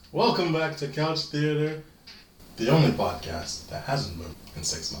Welcome back to Couch Theater, the only podcast that hasn't moved in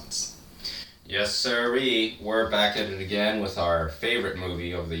 6 months. Yes, sirree. We're back at it again with our favorite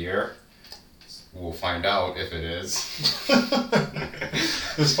movie of the year. We'll find out if it is.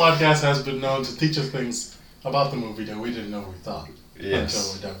 This podcast has been known to teach us things about the movie that we didn't know we thought until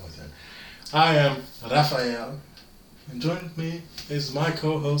we're done with it. I am Rafael, and joining me is my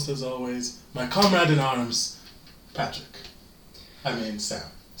co-host, as always, my comrade in arms, Patrick. Sam.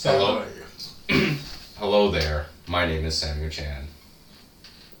 Sam, Hello. how are you? Hello there. My name is Samuel Chan.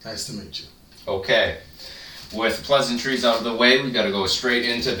 Nice to meet you. Okay. With pleasantries out of the way, we gotta go straight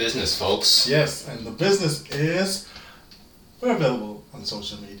into business, folks. Yes, and the business is we're available on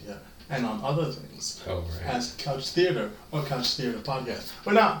social media and on other things Oh, right. as Couch Theater or Couch Theater Podcast.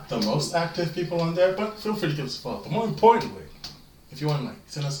 We're not the most active people on there, but feel free to give us a follow. But more importantly, if you want to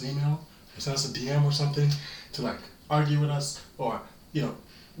send us an email or send us a DM or something to argue with us or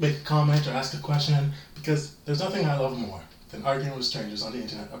make a comment or ask a question, because there's nothing I love more than arguing with strangers on the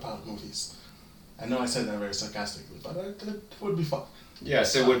internet about movies. I know I said that very sarcastically, but it would be fun.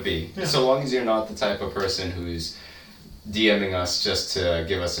 Yes, it would be. Yeah. So long as you're not the type of person who's DMing us just to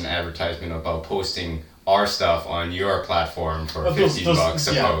give us an advertisement about posting our stuff on your platform for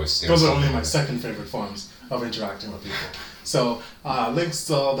 $15 a post. Those are only my second favorite forms of interacting with people. So links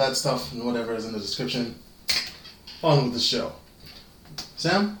to all that stuff and whatever is in the description. On with the show.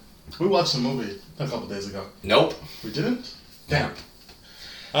 Sam, we watched a movie a couple days ago. Nope. We didn't? Damn.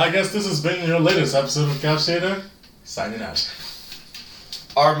 I guess this has been your latest episode of Couch Theater. Signing out.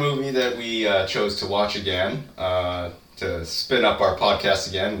 Our movie that we chose to watch again, to spin up our podcast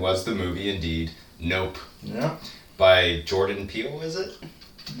again, was the movie, indeed, Nope, Yeah, by Jordan Peele, is it?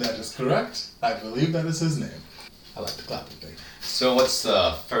 that is correct. I believe that is his name. I like the clapping thing. So what's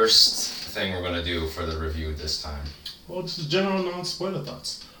the first thing we're going to do for the review this time? Well, just general non-spoiler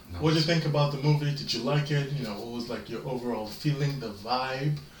thoughts. What did you think about the movie? Did you like it? What was your overall feeling, the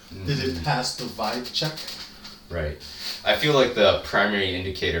vibe? Did it pass the vibe check? Right. I feel like the primary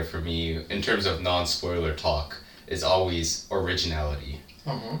indicator for me, in terms of non-spoiler talk, is always originality.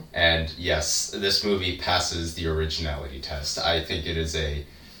 Uh-huh. And yes, this movie passes the originality test. I think it is a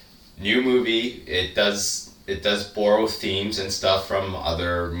new movie. It does borrow themes and stuff from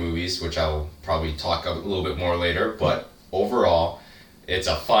other movies, which I'll probably talk a little bit more later, but overall, it's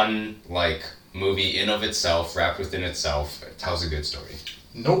a fun, movie in of itself, wrapped within itself. It tells a good story.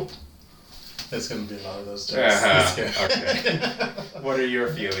 Nope. There's going to be a lot of those jokes. Okay. What are your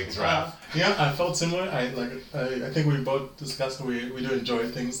feelings, Raph? Yeah, I felt similar. I think we both discussed we do enjoy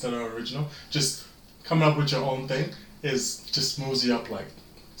things that are original. Just coming up with your own thing just moves you up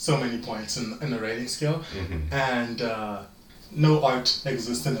so many points in the rating scale. Mm-hmm. And no art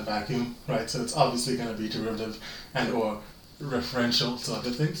exists in a vacuum, right? So it's obviously going to be derivative and or referential to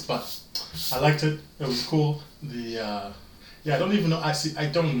other things. But I liked it. It was cool. I don't even know. I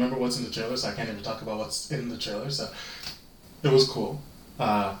don't remember what's in the trailer, so I can't even talk about what's in the trailer. So it was cool.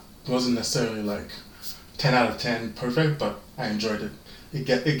 It wasn't necessarily 10 out of 10 perfect, but I enjoyed it.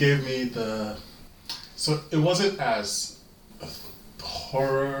 It gave me so it wasn't as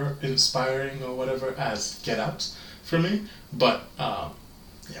horror inspiring or whatever as Get Out for me, but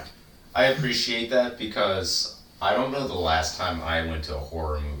yeah. I appreciate that because I don't know the last time I went to a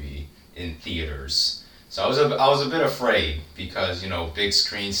horror movie in theaters. So I was a bit afraid because, big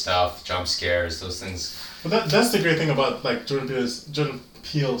screen stuff, jump scares, those things. But that's the great thing about Jordan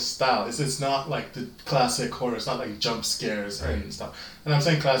Peele's style is it's not the classic horror. It's not jump scares and stuff. And I'm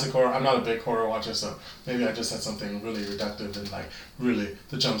saying classic horror. I'm not a big horror watcher, so maybe I just said something really reductive and really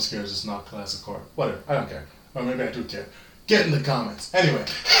the jump scares is not classic horror. Whatever. I don't care. Or maybe I do care. Get in the comments. Anyway,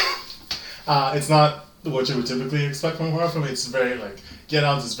 it's not what you would typically expect from horror film. It's very Get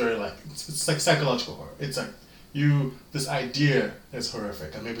Out is very it's psychological horror. It's this idea is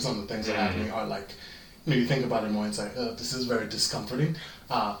horrific, and maybe some of the things that are happening are you think about it more. It's this is very discomforting,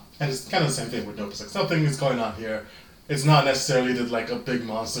 and it's kind of the same thing with Nope. It's something is going on here. It's not necessarily that a big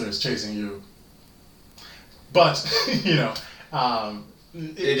monster is chasing you, but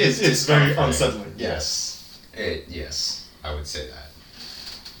it's very unsettling. Yes. Yes, I would say that.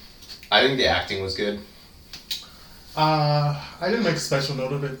 I think the acting was good. I didn't make a special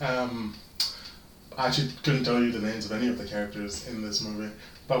note of it. I actually couldn't tell you the names of any of the characters in this movie.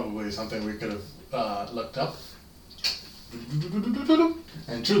 Probably something we could have looked up.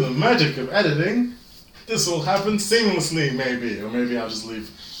 And through the magic of editing, this will happen seamlessly, maybe. Or maybe I'll just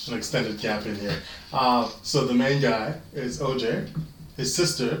leave an extended gap in here. So the main guy is OJ. His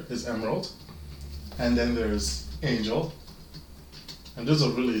sister is Emerald. And then there's Angel. And those are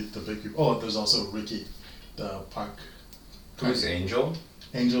really the big people. Oh, there's also Ricky, the park. Who's Angel?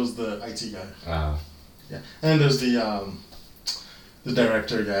 Angel's the IT guy. Uh, Yeah. And then there's the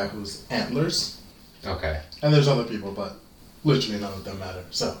director guy who's Antlers. okay. And there's other people, but literally none of them matter.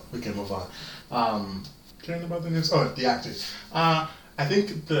 So we can move on. Caring about the names? Oh, the actors. I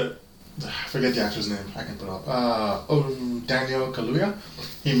think I forget the actor's name. I can put up. Daniel Kaluuya.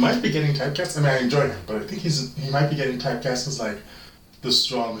 He might be getting typecast. I mean, I enjoy him, but I think he might be getting typecast as like the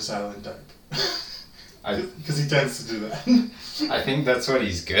strong silent type. Because he tends to do that. I think that's what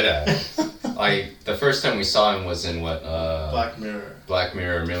he's good at. Like, the first time we saw him was in what? Black Mirror. Black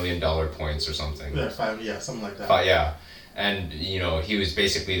Mirror, $1 Million Points or something. Yeah, something like that. Yeah. And, you know, he was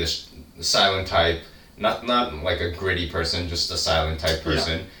basically the silent type, not like a gritty person, just a silent type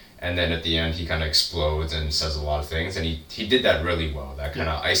person. Yeah. And then at the end, he kind of explodes and says a lot of things. And he did that really well, that kind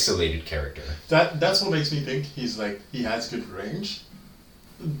of isolated character. That's what makes me think he has good range.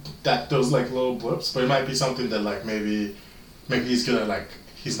 Those like little blips, but it might be something that like maybe he's good at, like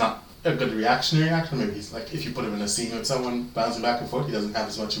he's not a good reactionary actor. Maybe he's like, if you put him in a scene with someone bouncing back and forth, he doesn't have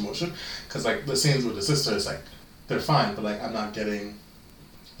as much emotion. Because like the scenes with the sister is like they're fine, but like I'm not getting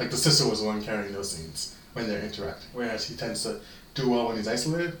like the sister was the one carrying those scenes when they're interacting, whereas he tends to do well when he's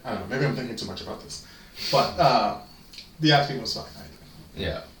isolated. I don't know. Maybe I'm thinking too much about this, but the acting was fine. I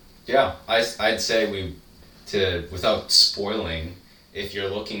think. Yeah. I'd say without spoiling. If you're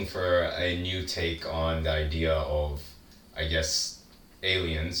looking for a new take on the idea of, I guess,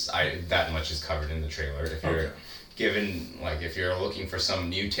 aliens, that much is covered in the trailer. If you're if you're looking for some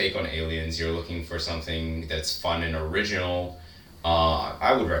new take on aliens, you're looking for something that's fun and original,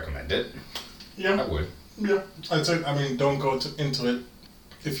 I would recommend it. Yeah. I would. Yeah. I'd say, I mean, don't go into it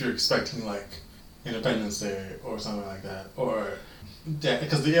if you're expecting, like, Independence Day or something like that. Or, yeah,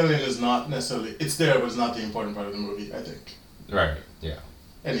 because the alien is not necessarily, it's there, but it's not the important part of the movie, I think. Right, yeah.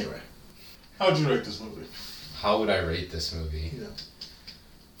 Anyway, how would you rate this movie? How would I rate this movie? Yeah.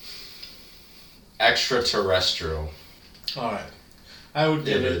 Extraterrestrial. Alright. I would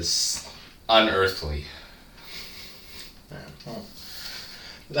give it... It is unearthly. Yeah, well,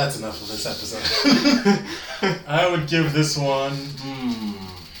 that's enough of this episode. I would give this one...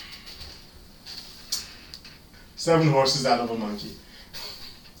 7 horses out of a monkey.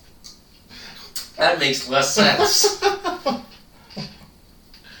 That makes less sense.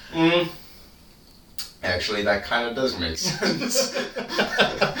 Actually, that kind of does make sense.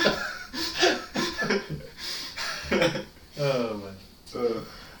 Oh man.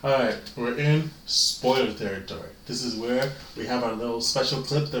 Alright, we're in spoiler territory. This is where we have our little special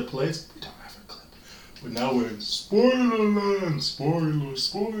clip that plays. We don't have a clip. But now we're in spoiler land. Spoiler,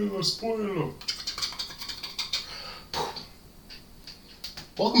 spoiler, spoiler.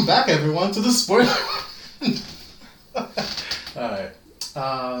 Welcome back, everyone, to the spoiler. Alright.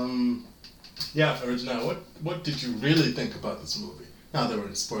 Yeah, Original, what did you really think about this movie? Now that we're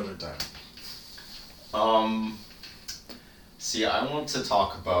in spoiler time. See, I want to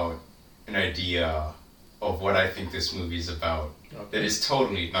talk about an idea of what I think this movie's about. Okay. That is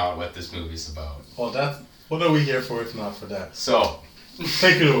totally not what this movie's about. Well, what are we here for if not for that? So,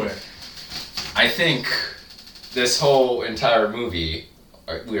 take it away. I think this whole entire movie,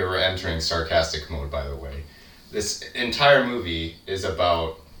 we were entering sarcastic mode, by the way. This entire movie is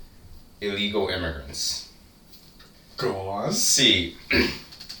about illegal immigrants. Go on. See,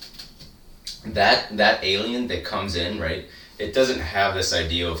 that alien that comes in, right? It doesn't have this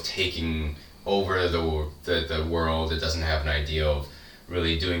idea of taking over the world. It doesn't have an idea of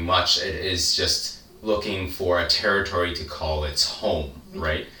really doing much. It is just looking for a territory to call its home,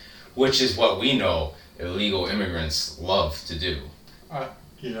 right? Which is what we know illegal immigrants love to do.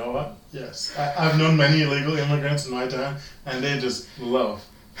 You know what? Yes. I've known many illegal immigrants in my time, and they just love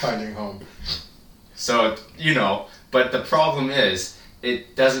finding home. So, but the problem is,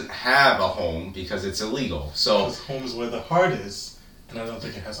 it doesn't have a home because it's illegal. So because home's where the heart is, and I don't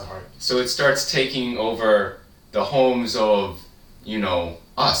think it has a heart. So it starts taking over the homes of,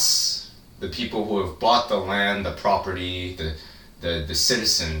 us, the people who have bought the land, the property, the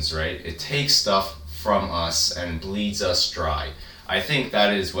citizens, right? It takes stuff from us and bleeds us dry. I think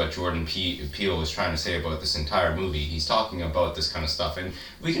that is what Jordan Peele is trying to say about this entire movie. He's talking about this kind of stuff, and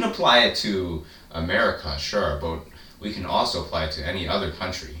we can apply it to America, sure, but we can also apply it to any other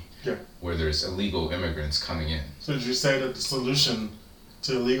country where there's illegal immigrants coming in. So did you say that the solution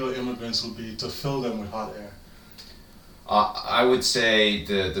to illegal immigrants would be to fill them with hot air? I would say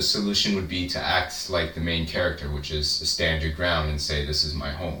the solution would be to act like the main character, which is stand your ground and say, this is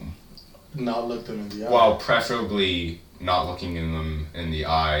my home. Not look them in the eye. Well, preferably not looking them in the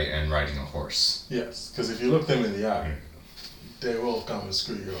eye and riding a horse. Yes, because if you look them in the eye, they will come and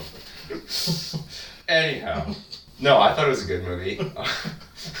screw you over. Anyhow, No, I thought it was a good movie.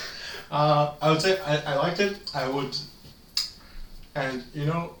 I would say I liked it. I would, and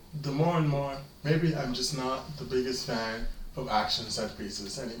the more and more, maybe I'm just not the biggest fan of action set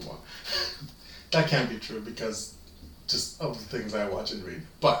pieces anymore. That can't be true because just of the things I watch and read.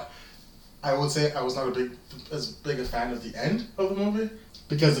 But I would say I was not as big a fan of the end of the movie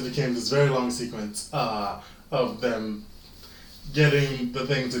because it became this very long sequence of them getting the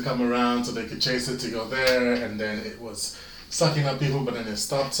thing to come around so they could chase it to go there, and then it was sucking up people, but then it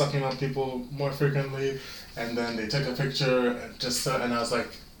stopped sucking up people more frequently, and then they took a picture and I was like,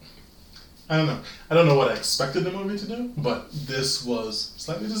 I don't know. I don't know what I expected the movie to do, but this was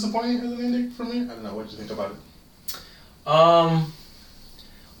slightly disappointing as an ending for me. I don't know. What do you think about it?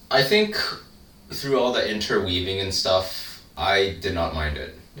 I think through all the interweaving and stuff, I did not mind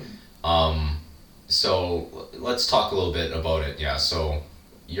it. So let's talk a little bit about it. Yeah. So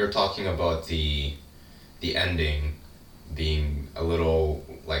you're talking about the ending being a little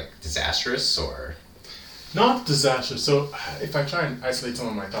like disastrous, or not disastrous. So if I try and isolate some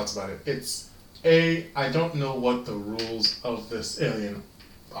of my thoughts about it, I don't know what the rules of this alien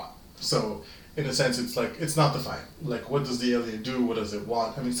are. So in a sense, it's not defined. Like, what does the alien do? What does it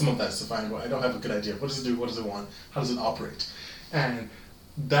want? I mean, some of that's defined, but I don't have a good idea. What does it do? What does it want? How does it operate? And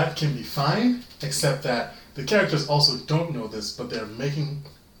that can be fine, except that the characters also don't know this, but they're making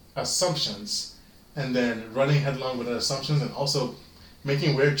assumptions and then running headlong with their assumptions and also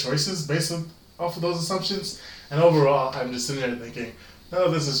making weird choices based off of those assumptions. And overall, I'm just sitting there thinking, no,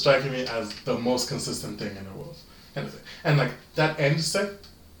 this is striking me as the most consistent thing in the world. Kind of thing. And like that end set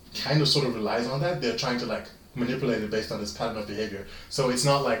kind of sort of relies on that. They're trying to like manipulate it based on this pattern of behavior. So it's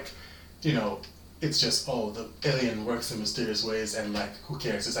not like, it's just, oh, the alien works in mysterious ways and like, who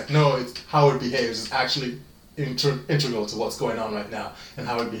cares? It's like, no, it's how it behaves is actually integral to what's going on right now. And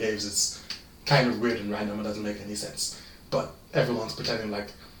how it behaves is kind of weird and random. It doesn't make any sense. But everyone's pretending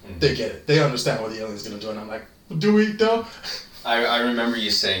like they get it. They understand what the alien's going to do. And I'm like, do we though? I remember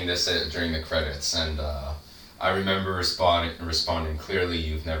you saying this during the credits, and I remember responding, clearly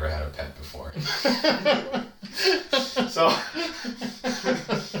you've never had a pet before. So,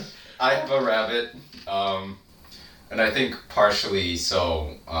 I have a rabbit, and I think partially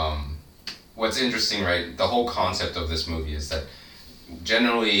so, what's interesting, right, the whole concept of this movie is that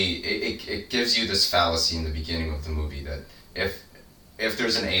generally it gives you this fallacy in the beginning of the movie that if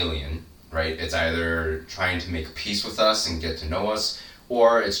there's an alien, right, it's either trying to make peace with us and get to know us,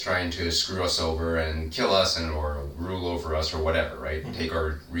 or it's trying to screw us over and kill us or rule over us or whatever, right? Mm-hmm. Take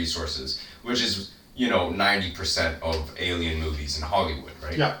our resources, which is, 90% of alien movies in Hollywood,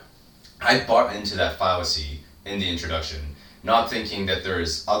 right? Yeah. I bought into that fallacy in the introduction, not thinking that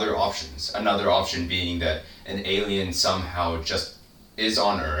there's other options. Another option being that an alien somehow just is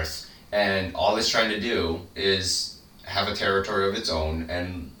on Earth and all it's trying to do is have a territory of its own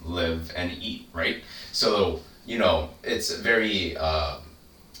and live and eat, right? So, it's very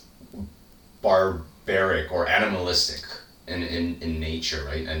barbaric or animalistic in nature,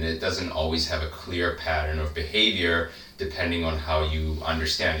 right? And it doesn't always have a clear pattern of behavior depending on how you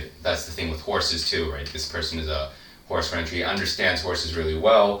understand it. That's the thing with horses too, right? This person is a horse rancher. He understands horses really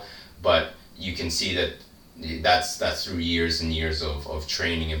well, but you can see that that's through years and years of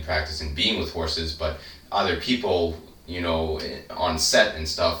training and practice and being with horses, but other people on set and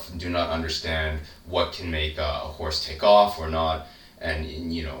stuff do not understand what can make a horse take off or not, and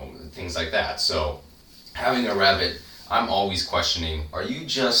things like that. So having a rabbit, I'm always questioning, are you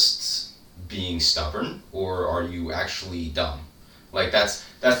just being stubborn or are you actually dumb? Like that's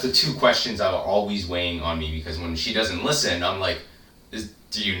the two questions that are always weighing on me, because when she doesn't listen, I'm like,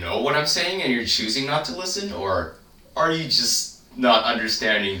 do you know what I'm saying and you're choosing not to listen, or are you just not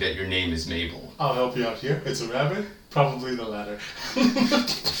understanding that your name is Mabel? I'll help you out here. It's a rabbit. Probably the latter.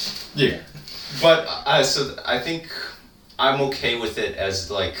 Yeah. But so I think I'm okay with it as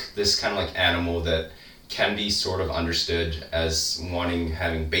like this kind of like animal that can be sort of understood as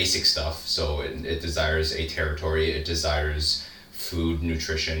having basic stuff. So it desires a territory, it desires food,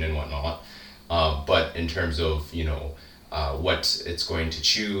 nutrition, and whatnot. But in terms of, what it's going to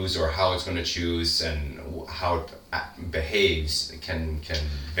choose or how it's going to choose and how it behaves can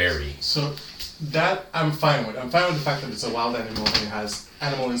vary. So that I'm fine with. I'm fine with the fact that it's a wild animal and it has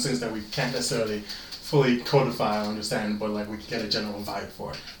animal instincts that we can't necessarily fully codify or understand, but like we can get a general vibe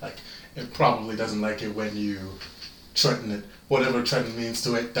for it. Like it probably doesn't like it when you threaten it. Whatever threaten means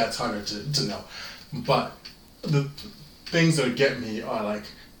to it, that's harder to know. But the things that get me are like,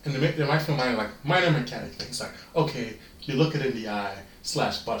 and they might feel minor mechanic things like, okay, you look it in the eye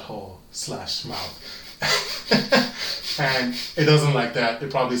 /butthole /mouth. And it doesn't like that.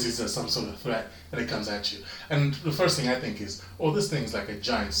 It probably sees it as some sort of threat. and it comes at you. And the first thing I think is, oh, this thing's like a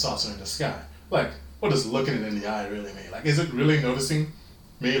giant saucer in the sky. Like, what does looking it in the eye really mean? Like, is it really noticing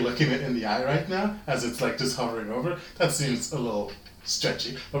me looking it in the eye right now as it's like just hovering over? That seems a little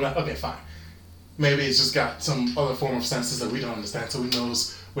stretchy. But I'm like, okay, fine. Maybe it's just got some other form of senses that we don't understand, so it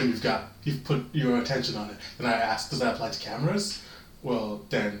knows when you've put your attention on it. And I asked, does that apply to cameras? Well,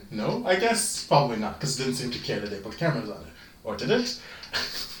 then no, I guess probably not, because it didn't seem to care that they put cameras on it. Or did it?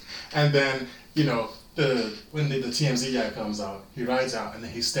 And then, when the TMZ guy comes out, he rides out and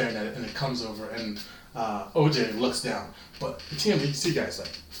then he's staring at it and it comes over and OJ looks down. But the TMZ guy is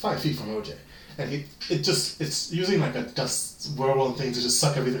like 5 feet from OJ. And it's using like a dust whirlwind thing to just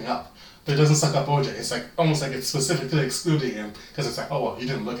suck everything up. But it doesn't suck up OJ. It's like almost like it's specifically excluding him because it's like, oh well, you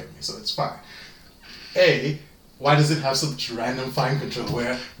didn't look at me, so it's fine. Why does it have such random fine control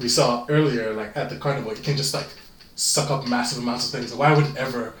where we saw earlier, like at the carnival, you can just like suck up massive amounts of things? Why would it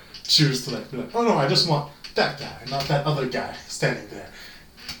ever choose to like be like, oh no, I just want that guy, not that other guy standing there?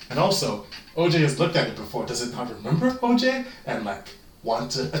 And also, OJ has looked at it before. Does it not remember OJ and like want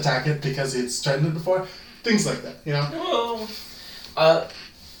to attack it because it's threatened it before? Things like that, Well,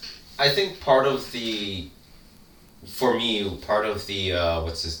 I think part of the what's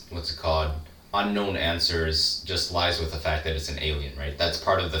it called? Unknown answers just lies with the fact that it's an alien, right? That's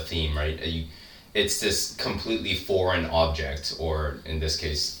part of the theme, right? It's this completely foreign object, or in this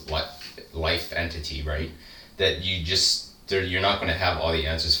case, life entity, right? That you're not going to have all the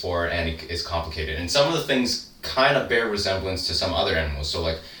answers for, and it's complicated. And some of the things kind of bear resemblance to some other animals. So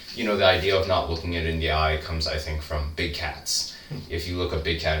like, the idea of not looking it in the eye comes, I think, from big cats. If you look a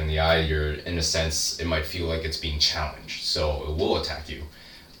big cat in the eye, you're, in a sense, it might feel like it's being challenged, so it will attack you.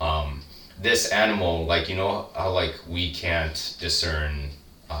 This animal, like, how like we can't discern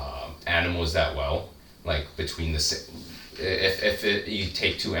animals that well, like between you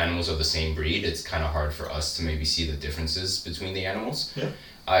take two animals of the same breed, it's kind of hard for us to maybe see the differences between the animals. Yeah.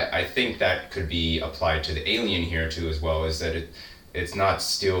 I think that could be applied to the alien here too, as well, is that it's not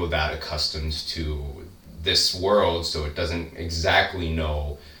still that accustomed to this world, so it doesn't exactly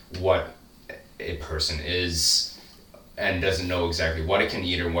know what a person is and doesn't know exactly what it can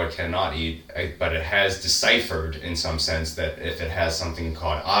eat or what it cannot eat, but it has deciphered in some sense that if it has something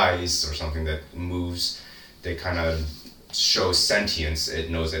called eyes or something that moves, that kind of shows sentience, it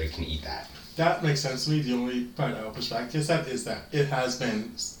knows that it can eat that. That makes sense to me. The only part I will push back is that it has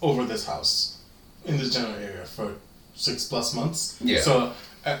been over this house in this general area for 6+ months. Yeah. So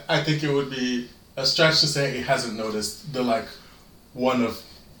I think it would be a stretch to say it hasn't noticed the like one of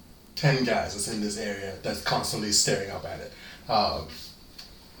 10 guys that's in this area that's constantly staring up at it.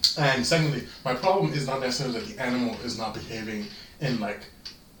 And secondly, my problem is not necessarily that the animal is not behaving in like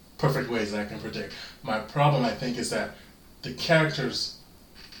perfect ways that I can predict. My problem, I think, is that the characters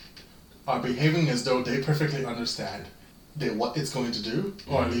are behaving as though they perfectly understand what it's going to do,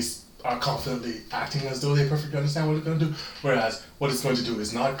 or at least are confidently acting as though they perfectly understand what it's going to do, whereas what it's going to do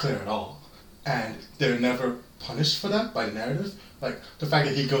is not clear at all. And they're never punished for that by the narrative. Like, the fact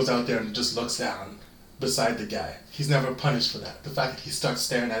that he goes out there and just looks down beside the guy, he's never punished for that. The fact that he starts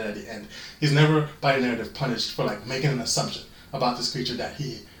staring at it at the end, he's never, by the narrative, punished for like making an assumption about this creature that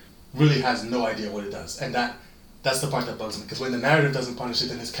he really has no idea what it does. And that's the part that bugs me, because when the narrative doesn't punish it,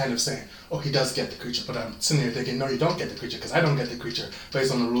 then it's kind of saying, oh, he does get the creature, but I'm sitting here thinking, no, you don't get the creature, because I don't get the creature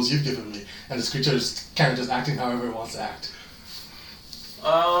based on the rules you've given me, and this creature is kind of just acting however it wants to act.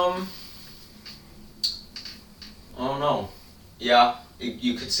 I don't know. Yeah,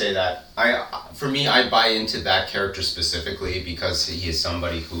 you could say that. For me, I buy into that character specifically because he is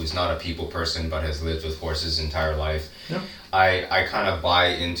somebody who is not a people person but has lived with horses his entire life. Yeah. I kind of buy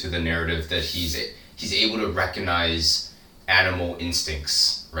into the narrative that he's able to recognize animal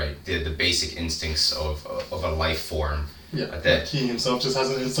instincts, right? The basic instincts of a life form. Yeah, that he himself just has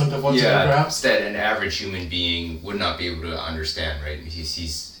an instinct of what to do, perhaps. That an average human being would not be able to understand, right?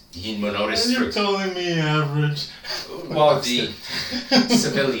 He noticed. And you're calling me average. Well, the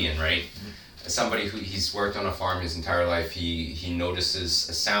civilian, right? Somebody who he's worked on a farm his entire life. He notices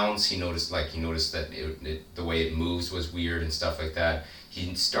sounds. He noticed that the way it moves was weird and stuff like that.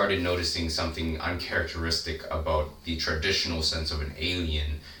 He started noticing something uncharacteristic about the traditional sense of an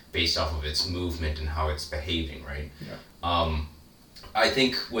alien based off of its movement and how it's behaving, right? Yeah. I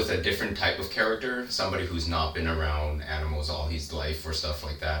think with a different type of character, somebody who's not been around animals all his life or stuff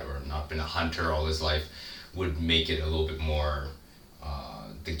like that, or not been a hunter all his life, would make it a little bit more,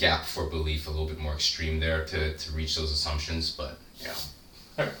 the gap for belief a little bit more extreme there to reach those assumptions, but yeah.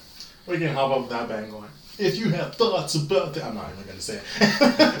 Okay, we can hop up that band going. If you have thoughts about that, I'm not even going to say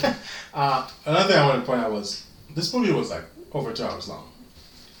it. Another thing I wanted to point out was, this movie was like over 2 hours long.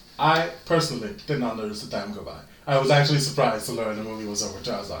 I personally did not notice the time go by. I was actually surprised to learn the movie was over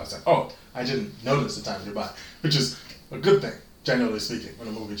 2 hours long. I was like, oh, I didn't notice the time go by, which is a good thing, generally speaking, when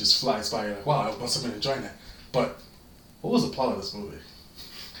a movie just flies by. You're like, wow, I must have been enjoying it. But what was the plot of this movie?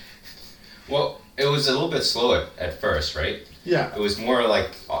 Well, it was a little bit slow at first, right? Yeah. It was more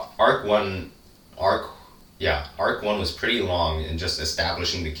like arc one was pretty long in just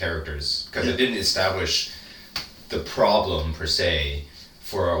establishing the characters because it didn't establish the problem per se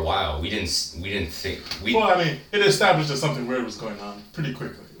for a while. We didn't think. Well, I mean, it established that something weird was going on pretty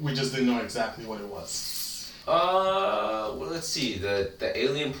quickly. We just didn't know exactly what it was. Well, let's see. The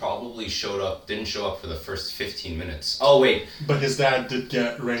alien probably didn't show up for the first 15 minutes. Oh, wait. But his dad did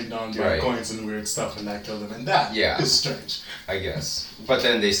get rained on by coins and weird stuff, and that killed him. And that is strange. I guess. But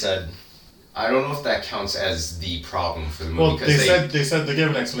then they said, I don't know if that counts as the problem for the movie. Well, they said they gave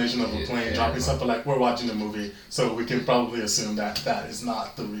an explanation of a plane dropping stuff, but like, we're watching the movie, so we can probably assume that that is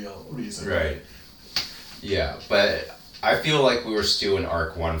not the real reason. Right. Yeah, but I feel like we were still in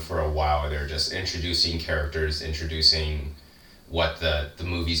arc one for a while. They're just introducing characters, introducing what the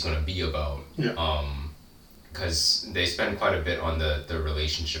movie's going to be about. Yeah. Because they spend quite a bit on the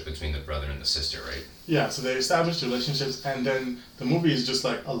relationship between the brother and the sister, right? Yeah, so they established relationships, and then the movie is just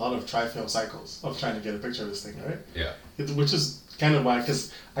like a lot of trifail cycles of trying to get a picture of this thing, right? Yeah. Which is kind of why,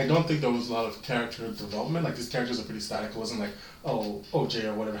 because I don't think there was a lot of character development. Like, these characters are pretty static. It wasn't like, oh, OJ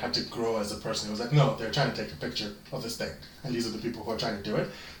or whatever had to grow as a person. It was like, no, they're trying to take a picture of this thing, and these are the people who are trying to do it.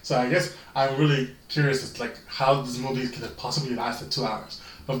 So I guess I'm really curious as to, like, how this movie could have possibly lasted 2 hours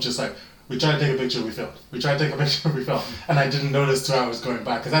of just like, we tried to take a picture, we filmed. We tried to take a picture, we filmed. And I didn't notice 2 hours going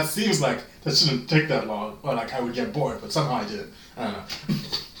by, because that seems like that shouldn't take that long, or like I would get bored, but somehow I didn't. I don't know.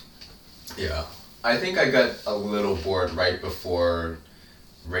 Yeah. I think I got a little bored right before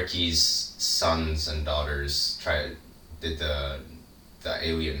Ricky's sons and daughters did the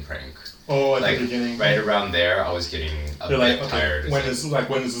alien prank. Oh, at like, the beginning. Right around there, I was getting a bit tired. When is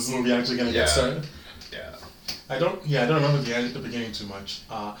this movie actually gonna get started? Yeah. I don't remember the beginning too much.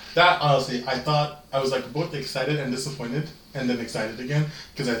 That honestly, I was like both excited and disappointed, and then excited again,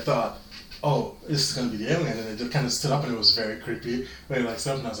 because I thought, oh, this is gonna be the alien, and it just kind of stood up, and it was very creepy, very like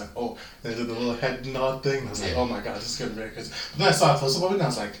stuff, and I was like, oh, and they did the little head nod thing, and I was like, oh my god, this is gonna be very crazy. But then I saw a close up of it, and I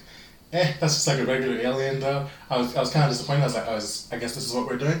was like, that's just like a regular alien though. I was kind of disappointed. I was like, I guess this is what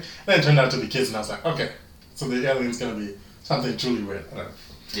we're doing. And then it turned out to be kids, and I was like, okay, so the alien's gonna be something truly weird. I don't know.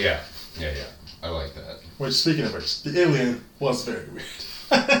 Yeah. I like that. Which, speaking of which, the alien was very weird.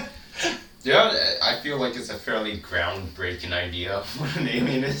 Yeah, I feel like it's a fairly groundbreaking idea of what an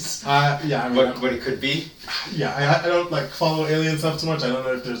alien is. Yeah, I mean, what it could be. Yeah, I don't like follow alien stuff too much. I don't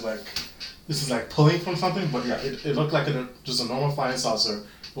know if there's like, this is like pulling from something, but yeah, it looked like just a normal flying saucer,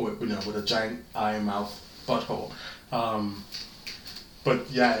 with a giant eye, mouth, butthole.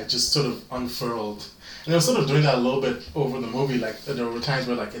 But yeah, it just sort of unfurled. And it was sort of doing that a little bit over the movie. Like, there were times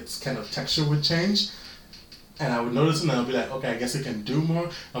where like its kind of texture would change, and I would notice it, and I'd be like, okay, I guess it can do more.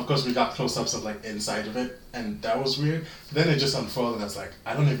 And of course, we got close-ups of like inside of it, and that was weird. But then it just unfolded, and I was like,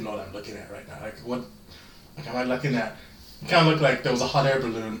 I don't even know what I'm looking at right now. Like, what? Like, am I looking at? It kind of looked like there was a hot air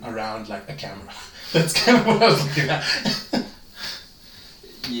balloon around like a camera. That's kind of what I was looking at.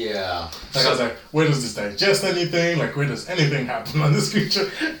 Yeah. Like, I was like, where does this digest anything? Like, where does anything happen on this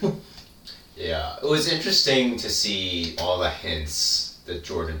creature? Yeah, it was interesting to see all the hints that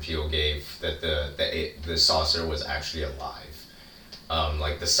Jordan Peele gave that the saucer was actually alive.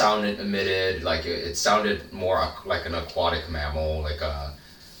 Like the sound it emitted, like it sounded more like an aquatic mammal, like a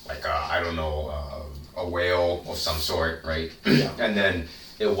I don't know, a whale of some sort, right? Yeah. And then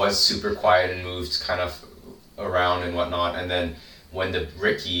it was super quiet and moved kind of around and whatnot, and then when the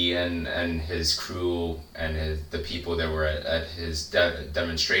Ricky and his crew and the people that were at his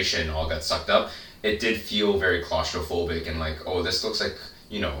demonstration all got sucked up, it did feel very claustrophobic and like, oh, this looks like,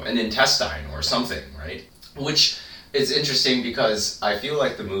 an intestine or something, right? Which is interesting because I feel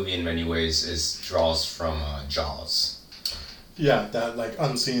like the movie in many ways draws from Jaws. Yeah, that like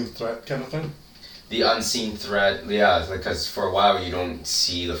unseen threat kind of thing. The unseen threat, yeah, because for a while you don't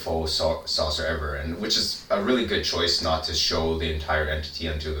see the full saucer ever, and which is a really good choice not to show the entire entity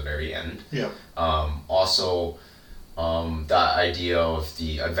until the very end. Yeah. Also, that idea of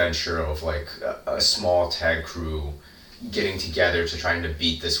the adventure of like a small tag crew getting together to trying to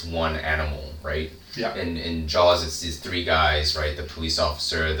beat this one animal, right? Yeah. In Jaws, it's these three guys, right? The police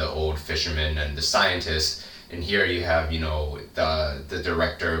officer, the old fisherman, and the scientist. And here you have, the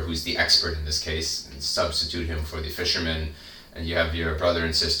director who's the expert in this case, and substitute him for the fisherman. And you have your brother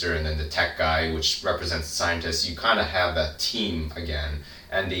and sister, and then the tech guy, which represents the scientist. You kind of have that team again.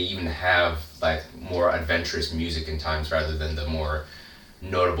 And they even have like more adventurous music in times rather than the more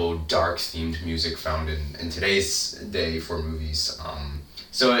notable dark themed music found in today's day for movies.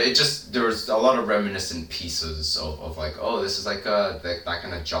 So it just, there was a lot of reminiscent pieces of like, oh, this is like that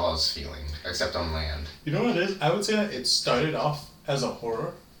kind of Jaws feeling, except on land. You know what it is? I would say that it started off as a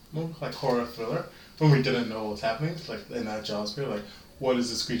horror movie, like horror thriller, when we didn't know what's happening, like in that Jaws period, like what is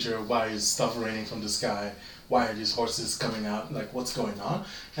this creature? Why is stuff raining from the sky? Why are these horses coming out? Like what's going on?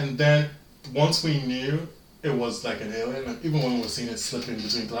 And then once we knew it was like an alien, like even when we were seeing it slipping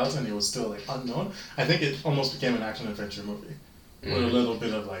between clouds and it was still like unknown, I think it almost became an action adventure movie. With a little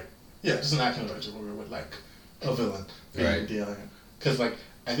bit of like, yeah, just an action adventure movie with like a villain being the alien. Because like,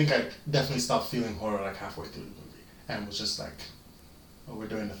 I think I definitely stopped feeling horror like halfway through the movie and was just like, oh, we're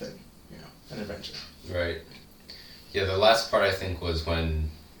doing a thing, you know, an adventure. Right. Yeah, the last part I think was when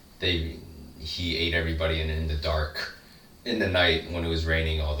he ate everybody and in the dark, in the night when it was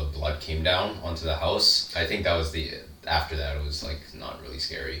raining, all the blood came down onto the house. I think that was after that it was like not really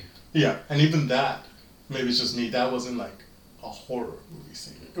scary. Yeah, and even that, maybe it's just me, that wasn't like a horror movie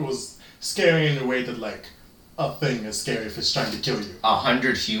scene. It was scary in the way that like a thing is scary if it's trying to kill you.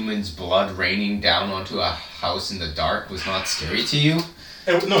 100 humans' blood raining down onto a house in the dark was not scary to you?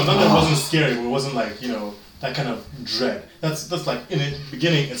 No, not that it wasn't scary, but it wasn't like, you know, that kind of dread. That's like, in the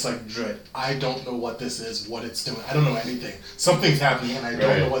beginning, it's like dread. I don't know what this is, what it's doing. I don't know anything. Something's happening and I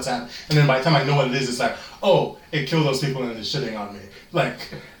don't know what's happening. And then by the time I know what it is, it's like, oh, it killed those people and it's shitting on me. Like,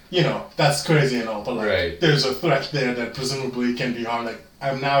 you know, that's crazy and all, but like, there's a threat there that presumably can be harmed. Like,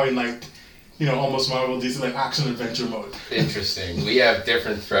 I'm now in like, you know, almost Marvel DC like action adventure mode. Interesting. We have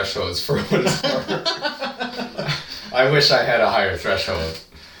different thresholds for what is horror. I wish I had a higher threshold.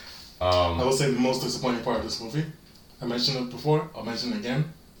 I will say the most disappointing part of this movie, I mentioned it before, I'll mention it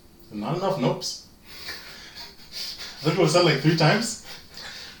again, not enough nopes. I think it was said like 3 times.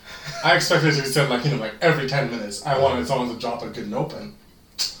 I expected it to be said like, you know, like every 10 minutes. I wanted someone to drop a good nope, and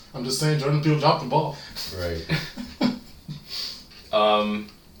I'm just saying Jordan Peele dropped the ball. Right.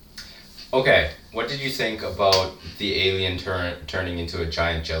 Okay, what did you think about the alien turning into a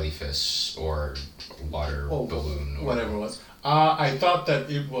giant jellyfish or water balloon? Or whatever it was. I thought that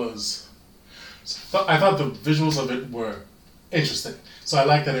it was... I thought the visuals of it were interesting. So I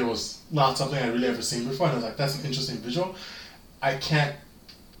liked that it was not something I really ever seen before, and I was like, that's an interesting visual. I can't...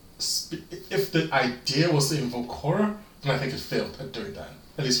 If the idea was to invoke horror, then I think it failed at doing that.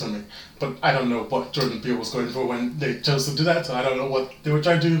 At least for me. But I don't know what Jordan Peele was going for when they chose to do that, so I don't know what they were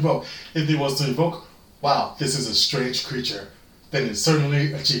trying to invoke. If it was to invoke, wow, this is a strange creature, then it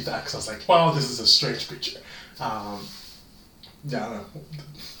certainly achieved that, because I was like, wow, this is a strange creature. Yeah, I don't know.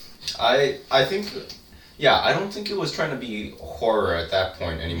 I think, yeah, I don't think it was trying to be horror at that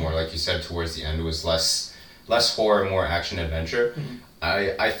point anymore. Like you said, towards the end, it was less horror, more action adventure. Mm-hmm.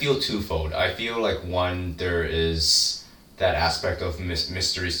 I feel twofold. I feel like, one, there is that aspect of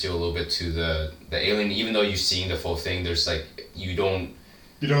mystery still a little bit to the alien, even though you're seeing the full thing. There's like, you don't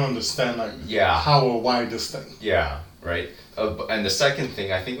understand like how or why this thing. Yeah, right. And the second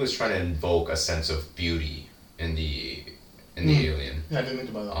thing, I think, was trying to invoke a sense of beauty in the alien. Yeah, I didn't think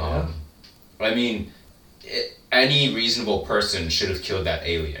about that. I mean, any reasonable person should have killed that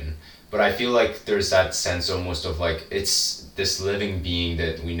alien, but I feel like there's that sense almost of like, it's this living being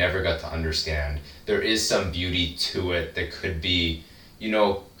that we never got to understand. There is some beauty to it that could be, you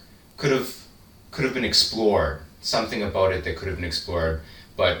know, could have been explored. Something about it that could have been explored,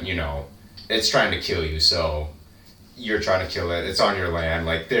 but you know, it's trying to kill you, so you're trying to kill it. It's on your land.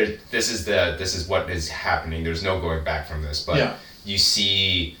 Like, this is what is happening. There's no going back from this. But you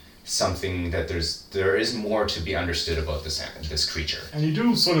see something that there is more to be understood about this creature. And you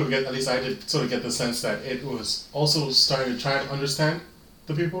do sort of get, at least I did sort of get the sense that it was also starting to try and understand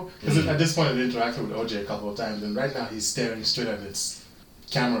the people. Because at this point it interacted with OJ a couple of times, and right now he's staring straight at its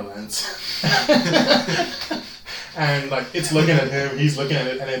camera lens. And like, it's looking at him, he's looking at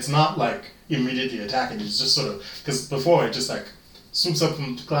it, and it's not like immediately attacking. It's just sort of, because before it just like swoops up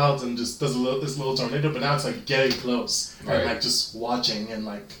from the clouds and just does this little tornado, but now it's like getting close and like just watching and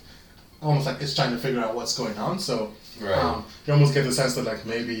like almost like it's trying to figure out what's going on. So you almost get the sense that like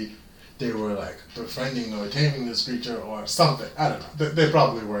maybe they were like befriending or taming this creature or something. I don't know. They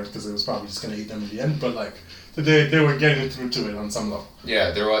probably weren't, because it was probably just gonna eat them in the end. But like they were getting through to it on some level.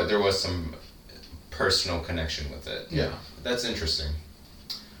 Yeah, there was some personal connection with it. Yeah, that's interesting.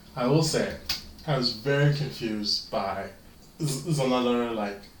 I will say, I was very confused by. This is another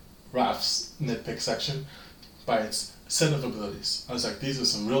like Raph's nitpick section, by its set of abilities. I was like, these are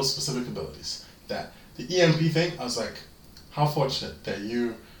some real specific abilities. That the EMP thing, I was like, how fortunate that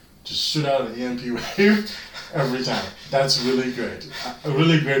you just shoot out an EMP wave every time. That's really great.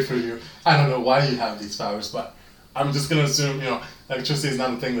 Really great for you. I don't know why you have these powers, but I'm just gonna assume, electricity is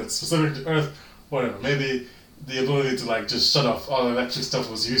not a thing that's specific to Earth, whatever. Maybe the ability to like just shut off all electric stuff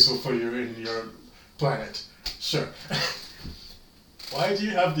was useful for you in your planet. Sure. Why do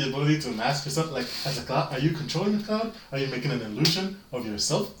you have the ability to mask yourself like as a cloud? Are you controlling the cloud? Are you making an illusion of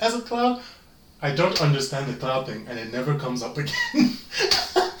yourself as a cloud? I don't understand the cloud thing, and it never comes up again.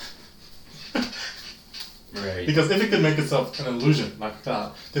 Right. Because if it could make itself an illusion like a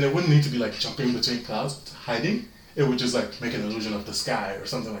cloud, then it wouldn't need to be like jumping between clouds, hiding. It would just like make an illusion of the sky or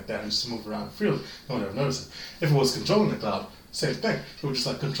something like that and just move around freely. No one ever noticed it. If it was controlling the cloud, same thing. It would just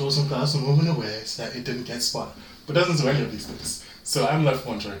like control some clouds from moving away so that it didn't get spotted. But it doesn't do any of these things. So I'm left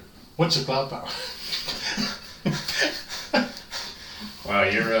wondering, what's your cloud power? Wow,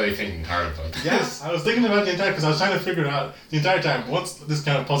 you're really thinking hard about this. Yes, I was thinking about the entire, because I was trying to figure it out the entire time. Once this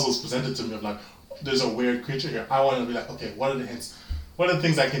kind of puzzle is presented to me of like, there's a weird creature here, I want to be like, okay, what are the hints? What are the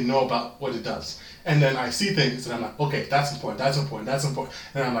things I can know about what it does? And then I see things and I'm like, okay, that's important, that's important, that's important.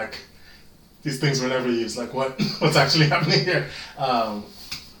 And I'm like, these things were never used. Like, what's actually happening here? Yeah,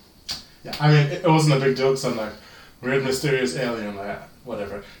 I mean, it wasn't a big deal because I'm like, weird, mysterious alien, like,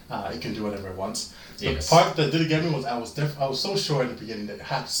 whatever. It can do whatever it wants. Yes. The part that did get me was I was so sure at the beginning that it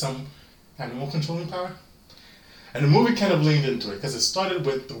had some animal controlling power. And the movie kind of leaned into it because it started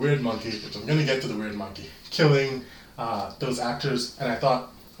with the weird monkey, which I'm going to get to the weird monkey, killing those actors. And I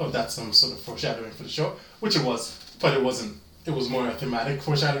thought, oh, that's some sort of foreshadowing for the show, which it was. But it wasn't. It was more a thematic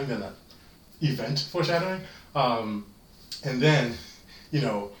foreshadowing than an event foreshadowing. And then,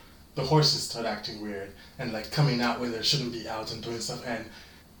 the horses start acting weird and like coming out where they shouldn't be out and doing stuff. And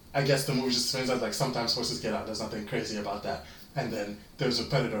I guess the movie just explains that like sometimes horses get out. There's nothing crazy about that. And then there's a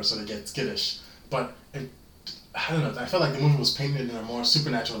predator, so they get skittish. But I don't know. I felt like the movie was painted in a more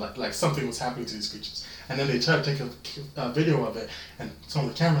supernatural, like something was happening to these creatures. And then they try to take a video of it, and some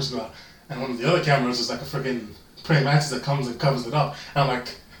of the cameras go out, and one of the other cameras is like a freaking praying mantis that comes and covers it up. And I'm like,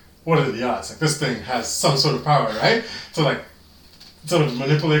 what are the odds? Like this thing has some sort of power, right? So like, sort of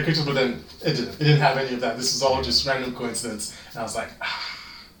manipulate creatures, but then it didn't. It didn't have any of that. This was all just random coincidence. And I was like,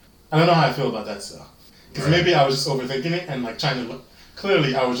 I don't know how I feel about that still. Because maybe I was just overthinking it and like trying to look.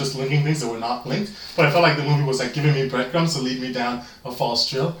 Clearly, I was just linking things that were not linked, but I felt like the movie was like giving me breadcrumbs to lead me down a false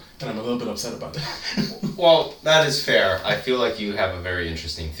trail, and I'm a little bit upset about that. Well, that is fair. I feel like you have a very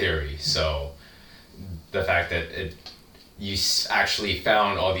interesting theory. So, the fact that you actually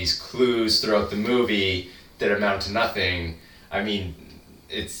found all these clues throughout the movie that amount to nothing. I mean,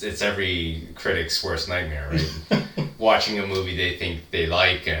 it's every critic's worst nightmare, right? Watching a movie they think they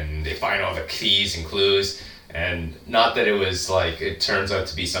like, and they find all the keys and clues. And not that it was like it turns out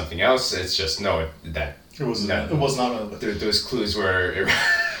to be something else. It's just it was not relevant. Those clues were. It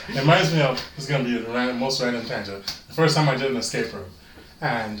reminds me of, it's gonna be the most random tangent. The first time I did an escape room,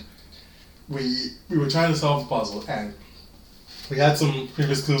 and we were trying to solve a puzzle, and we had some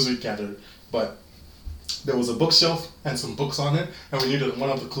previous clues we gathered, but there was a bookshelf and some books on it, and we knew that one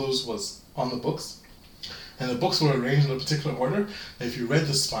of the clues was on the books, and the books were arranged in a particular order. And if you read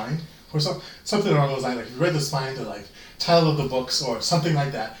the spine, or something along those lines, like if you read the spine, the like title of the books or something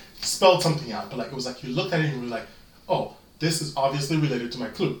like that, spelled something out. But like it was like you looked at it and you were like, oh, this is obviously related to my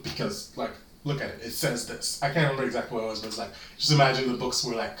clue because like look at it, it says this. I can't remember exactly what it was, but it's like just imagine the books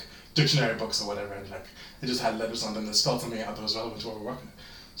were like dictionary books or whatever, and like it just had letters on them that spelled something out that was relevant to what we're working on.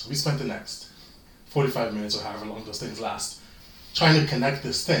 So we spent the next 45 minutes or however long those things last trying to connect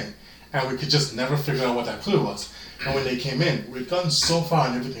this thing, and we could just never figure out what that clue was. And when they came in, we'd gotten so far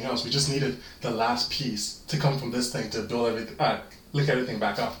and everything else, we just needed the last piece to come from this thing to build everything, link everything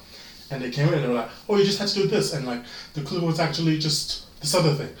back up. And they came in and they were like, oh, you just had to do this. And like, the clue was actually just this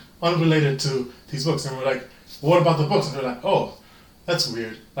other thing, unrelated to these books. And we're like, what about the books? And they're like, oh, that's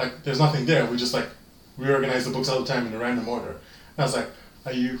weird. Like, there's nothing there. We just like reorganize the books all the time in a random order. And I was like,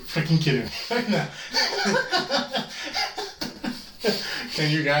 are you freaking kidding me right now? Can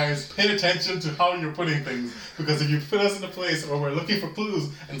you guys pay attention to how you're putting things? Because if you put us in a place where we're looking for clues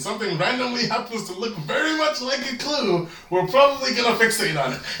and something randomly happens to look very much like a clue, we're probably gonna fixate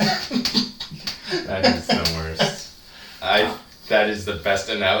on it. That is the worst. That is the best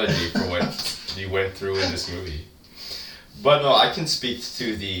analogy for what you went through in this movie. But no, I can speak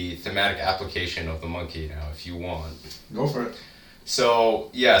to the thematic application of the monkey now if you want. Go for it. So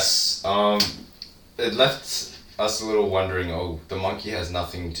yes, it left us a little wondering, oh, the monkey has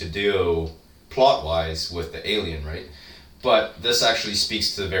nothing to do plot-wise with the alien, right? But this actually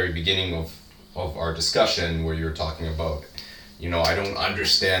speaks to the very beginning of our discussion where you were talking about, I don't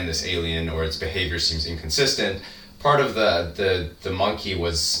understand this alien or its behavior seems inconsistent. Part of the monkey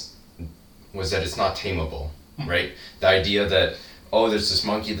was that it's not tameable, right? The idea that, oh, there's this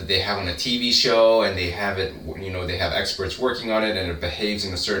monkey that they have on a TV show, and they have it, they have experts working on it, and it behaves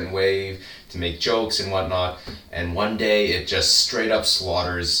in a certain way to make jokes and whatnot, and one day it just straight up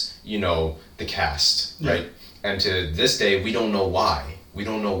slaughters, the cast, right? And to this day, we don't know why. We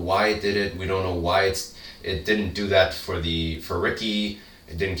don't know why it did it. We don't know why it didn't do that for Ricky.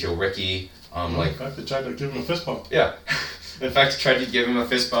 It didn't kill Ricky. In fact, they tried to give him a fist bump. Yeah. In fact, tried to give him a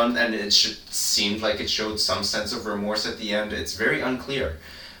fist bump, and it seemed like it showed some sense of remorse at the end. It's very unclear,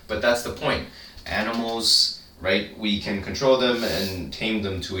 but that's the point. Animals, right? We can control them and tame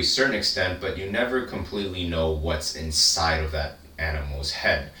them to a certain extent, but you never completely know what's inside of that animal's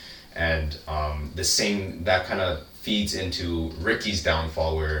head. And that kind of feeds into Ricky's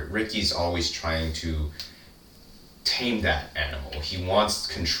downfall, where Ricky's always trying to tame that animal. He wants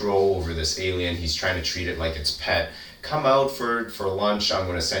control over this alien. He's trying to treat it like its pet. Come out for lunch, I'm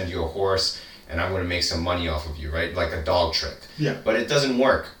going to send you a horse, and I'm going to make some money off of you, right? Like a dog trick. Yeah. But it doesn't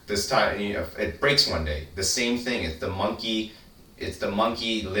work this time. It breaks one day. The same thing. It's the monkey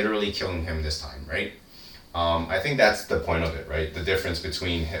literally killing him this time, right? I think that's the point of it, right? The difference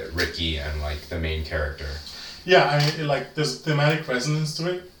between Ricky and like the main character. Yeah, I mean, there's thematic resonance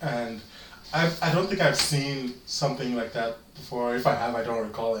to it, and I don't think I've seen something like that before. If I have, I don't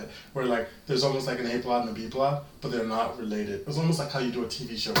recall it. Where there's almost like an A plot and a B plot, but they're not related. It's almost like how you do a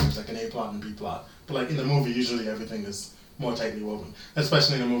TV show. There's like an A plot and B plot, but in the movie, usually everything is more tightly woven.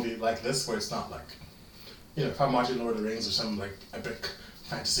 Especially in a movie like this, where it's not if I'm watching Lord of the Rings or some epic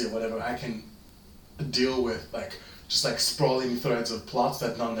fantasy or whatever, I can deal with just sprawling threads of plots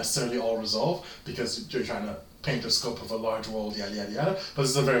that not necessarily all resolve because you're trying to paint the scope of a large world, yada yada yada. But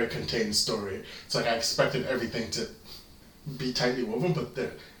this is a very contained story. It's I expected everything to be tightly woven, but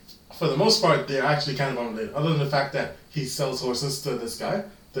for the most part, they're actually kind of unrelated. Other than the fact that he sells horses to this guy,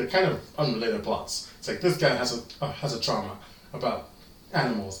 they're kind of unrelated plots. It's this guy has a trauma about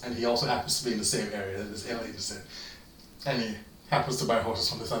animals, and he also happens to be in the same area that this alien is in, and he happens to buy horses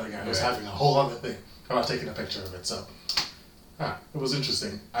from this other guy who's having a whole other thing about taking a picture of it. So, it was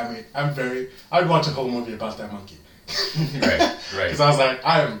interesting. I mean, I'd watch a whole movie about that monkey. Right. Because I was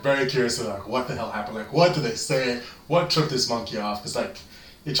I am very curious about what the hell happened. What did they say? What took this monkey off? Because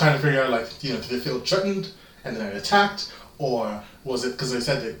you're trying to figure out did they feel threatened and then attacked, or was it because they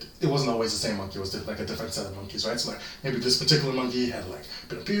said that it wasn't always the same monkey? It was a different set of monkeys, right? So maybe this particular monkey had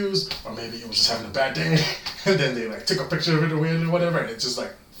been abused, or maybe it was just having a bad day, and then they took a picture of it or whatever, and it just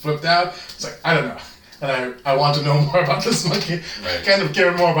flipped out. It's I don't know. And I want to know more about this monkey. Right. I kind of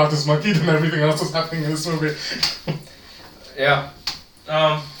care more about this monkey than everything else that's happening in this movie. Yeah.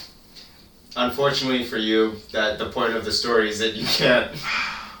 Unfortunately for you, that the point of the story is that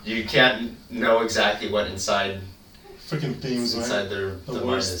you can't know exactly what inside freaking themes inside the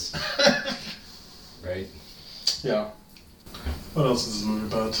mind is. Right? Yeah. What else is this movie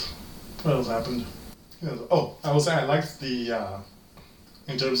about? What else happened? I will say I liked the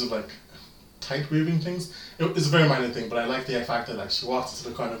in terms of tight weaving things. It's a very minor thing, but I like the fact that she walks into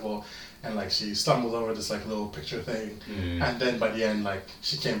the carnival and she stumbled over this little picture thing, and then by the end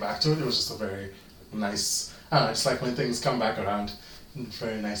she came back to it. It was just a very nice. I don't know. It's when things come back around.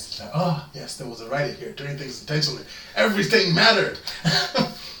 Very nice. Yes, there was a writer here doing things intentionally. Everything mattered.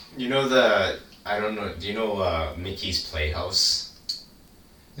 I don't know. Do you know Mickey's Playhouse?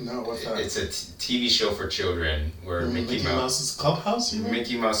 No, what's that? It's a TV show for children where Mickey Mouse's Clubhouse. You mean?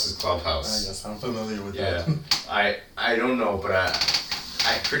 Mickey Mouse's Clubhouse. Yes, I'm familiar with that. I don't know, but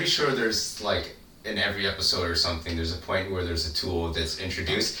I'm pretty sure there's in every episode or something, there's a point where there's a tool that's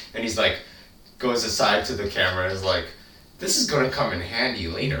introduced, and he's goes aside to the camera and is this is gonna come in handy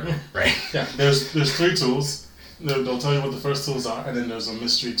later, right? Yeah, there's 3 tools. They'll tell you what the first tools are, and then there's a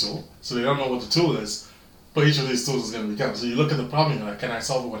mystery tool. So they don't know what the tool is, but each of these tools is going to become. So you look at the problem, you're can I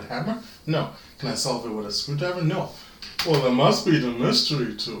solve it with a hammer? No. Can I solve it with a screwdriver? No. Well, there must be the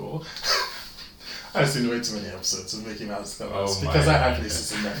mystery tool. I've seen way too many episodes of Mickey Mouse because I have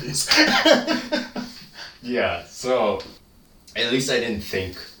nieces and nephews. Yeah, so at least I didn't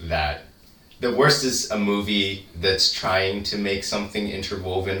think that. The worst is a movie that's trying to make something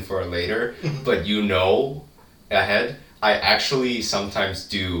interwoven for later, but ahead. I actually sometimes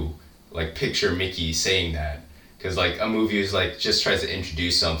do picture Mickey saying that, because a movie is just tries to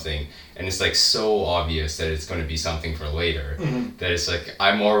introduce something, and it's like so obvious that it's going to be something for later Mm-hmm. that it's like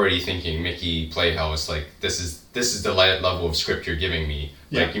I'm already thinking Mickey Playhouse, like this is the level of script you're giving me.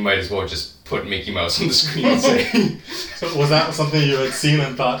 Yeah. Like you might as well just put Mickey Mouse on the screen and say. So was that something you had seen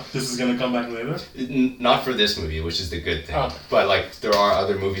and thought this is gonna come back later? Not for this movie, which is the good thing. Oh. But like there are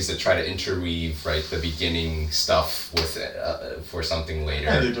other movies that try to interweave right the beginning stuff with for something later.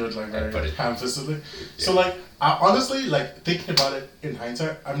 And they do it like very But it- ham-fistedly. So like, I, honestly, like thinking about it in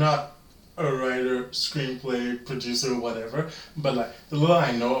hindsight, I'm not a writer, screenplay, producer, whatever. But like the little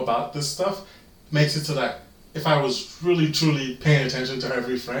I know about this stuff makes it so that if I was really truly paying attention to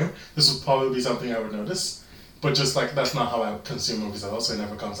every frame, this would probably be something I would notice. But just like that's not how I consume movies at all, so it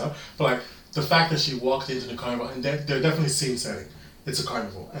never comes up. But like the fact that she walked into the carnival, and they're definitely scene setting. It's a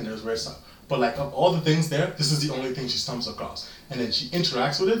carnival, and there's weird stuff. But like of all the things there, this is the only thing she stumbles across, and then she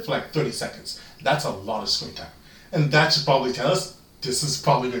interacts with it for like 30 seconds. That's a lot of screen time, and that should probably tell us this is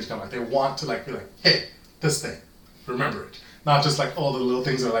probably going to come back. They want to like be like, hey, this thing, remember it. Not just like all the little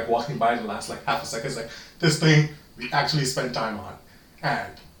things that are like walking by in the last like half a second. It's like this thing we actually spent time on,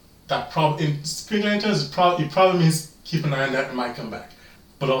 and that probably in screenwriting terms, it probably means keep an eye on that. It might come back,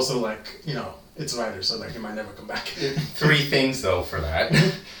 but also like it's writer, so like it might never come back. 3 things though for that.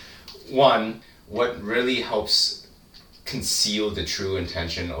 One, what really helps conceal the true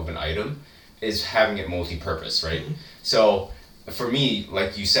intention of an item is having it multi-purpose, right? Mm-hmm. So for me,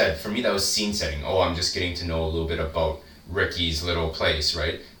 like you said, for me that was scene setting. Oh, I'm just getting to know a little bit about Ricky's little place,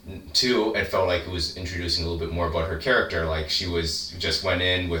 right? 2, it felt like it was introducing a little bit more about her character. Like she was just went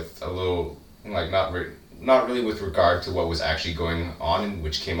in with a little, like not really with regard to what was actually going on,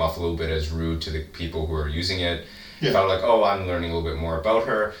 which came off a little bit as rude to the people who were using it. Yeah. Felt like, oh, I'm learning a little bit more about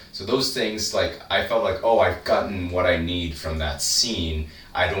her. So those things, like, I felt like, oh, I've gotten what I need from that scene.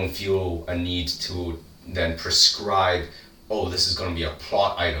 I don't feel a need to then prescribe, oh, this is going to be a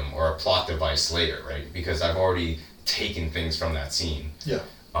plot item or a plot device later, right? Because I've already taken things from that scene. Yeah.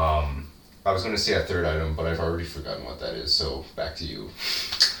 I was going to say a third item, but I've already forgotten what that is, so back to you.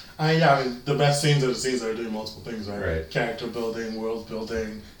 I mean, the best scenes are the scenes that are doing multiple things, right? Right. Character building, world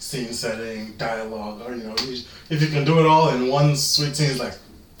building, scene setting, dialogue, or if you can do it all in one sweet scene, it's like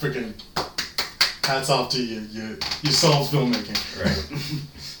freaking hats off to you. You solved filmmaking. Right.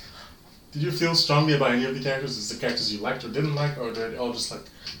 Did you feel strongly about any of the characters? Is the characters you liked or didn't like, or they're all just like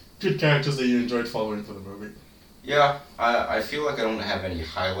good characters that you enjoyed following for the movie? Yeah, I feel like I don't have any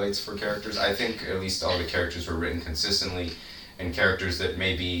highlights for characters. I think at least all the characters were written consistently, and characters that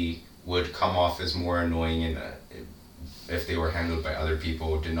maybe would come off as more annoying if they were handled by other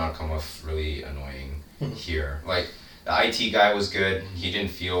people did not come off really annoying here. Like, the IT guy was good. He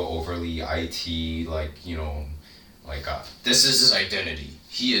didn't feel overly IT, like, this is his identity.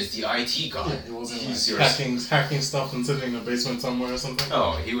 He is the IT guy. Yeah, he wasn't He's like hacking stuff and sitting in a basement somewhere or something.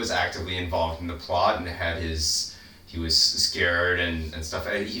 No, he was actively involved in the plot and he was scared and stuff.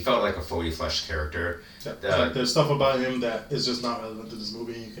 And he felt like a fully fleshed character. Yeah, it's like there's stuff about him that is just not relevant to this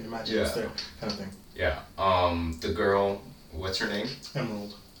movie. You can imagine it's there, kind of thing. Yeah. The girl, what's her name?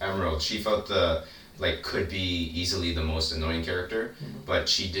 Emerald. She felt could be easily the most annoying character, but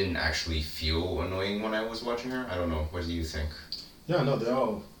she didn't actually feel annoying when I was watching her. I don't know. What do you think? Yeah, no, they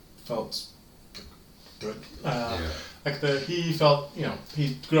all felt good. Yeah. Like he felt,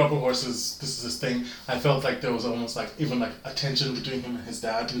 he grew up with horses. This is his thing. I felt like there was almost like even like a tension between him and his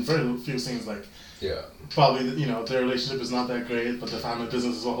dad in very few scenes. Like, yeah, probably their relationship is not that great, but the family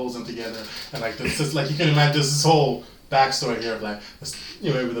business is what holds them together. And like this is like you can imagine this whole backstory here of like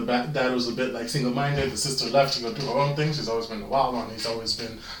maybe the dad was a bit like single-minded. The sister left to go do her own thing. She's always been the wild one. He's always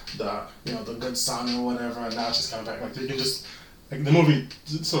been the the good son or whatever. And now she's kind of back. Like you can just. Like the movie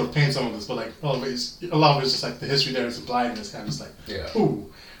sort of paints some of this, but like a lot of it is just like the history there is implied, and it's kind of just like, ooh.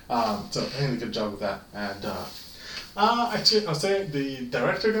 So I think they did a good job with that. And actually, I'll say the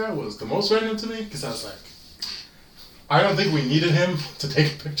director guy was the most random to me because I was like, I don't think we needed him to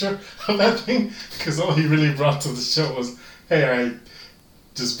take a picture of that thing because all he really brought to the show was, hey, I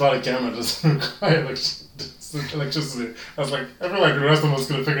just bought a camera, doesn't require electricity. I was like, I feel like the rest of us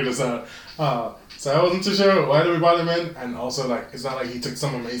could have figured this out. So I wasn't too sure why did we brought him in, and also like it's not like he took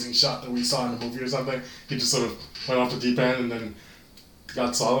some amazing shot that we saw in the movie or something. He just sort of went off the deep end and then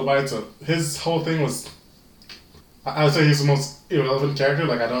got swallowed by it. So his whole thing was, I would say he's the most irrelevant character.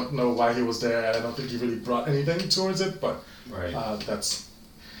 Like I don't know why he was there, and I don't think he really brought anything towards it. But that's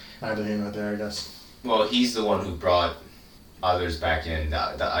neither here nor there, I guess. Well, he's the one who brought others back in,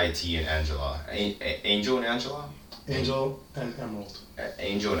 the IT and Angela, Angel and Angela. Angel and Emerald.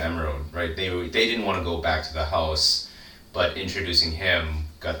 Angel and Emerald, right? They didn't want to go back to the house, but introducing him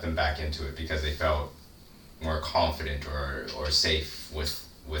got them back into it because they felt more confident or safe with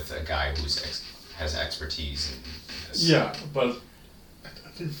with a guy has expertise in this. Yeah, but I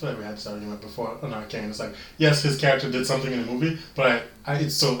feel like we had this argument before on Arcane. It's like, yes, his character did something in the movie, but I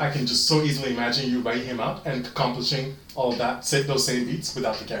can just so easily imagine you writing him out and accomplishing all of that, those same beats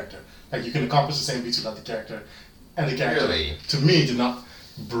without the character. Like, you can accomplish the same beats without the character, and the character, Really? to me, did not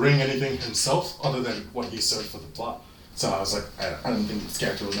bring anything himself other than what he served for the plot. So I was like, I don't think this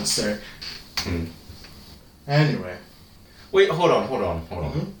character was necessary. Anyway. Wait, hold on.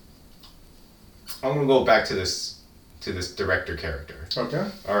 Mm-hmm. I'm gonna go back to this director character. Okay.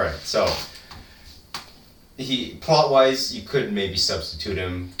 All right, so he plot-wise, you could maybe substitute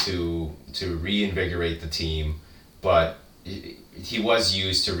him to reinvigorate the team, but he was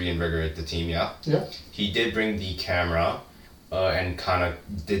used to reinvigorate the team. Yeah. Yeah. He did bring the camera, and kind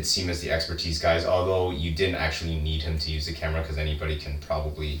of did seem as the expertise guys. Although you didn't actually need him to use the camera because anybody can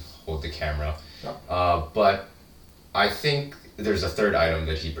probably hold the camera. Yeah. But I think there's a third item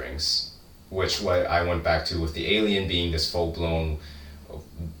that he brings, which what I went back to with the alien being this full-blown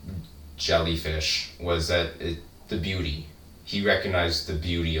jellyfish, was that the beauty. He recognized the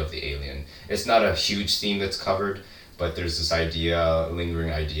beauty of the alien. It's not a huge theme that's covered, but there's this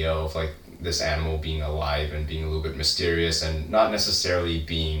lingering idea of like this animal being alive and being a little bit mysterious and not necessarily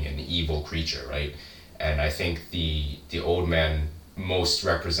being an evil creature, right? And I think the old man most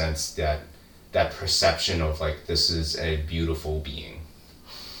represents that perception of like, this is a beautiful being,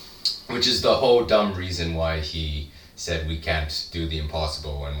 which is the whole dumb reason why he said we can't do the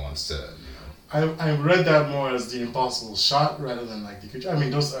impossible and wants to, I read that more as the impossible shot rather than like the creature. I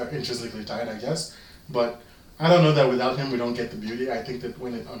mean, those are intrinsically tied, I guess, but I don't know that without him we don't get the beauty. I think that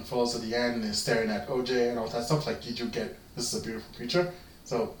when it unfolds at the end and they're staring at OJ and all that stuff, like, you do get, this is a beautiful creature.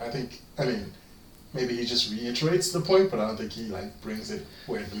 So I mean, maybe he just reiterates the point, but I don't think he like brings it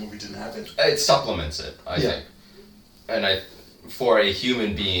where the movie didn't have it. It supplements it, I think. And for a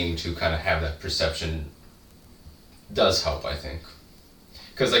human being to kind of have that perception does help, I think.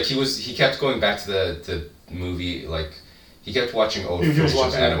 Because like he kept going back to the movie, like he kept watching old footage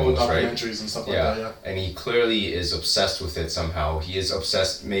of animals, old right? documentaries and stuff like that, yeah. And he clearly is obsessed with it somehow. He is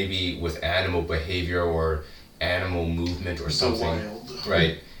obsessed maybe with animal behavior or animal movement or something. Wild.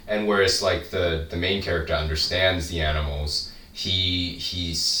 Right. And whereas like the main character understands the animals, he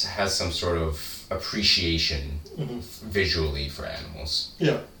has some sort of appreciation visually for animals.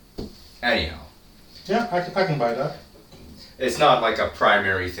 Yeah. Anyhow. Yeah, I can buy that. It's not like a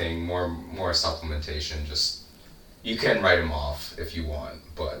primary thing, more supplementation. Just you can write them off if you want,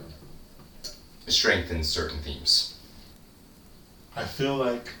 but it strengthens certain themes. I feel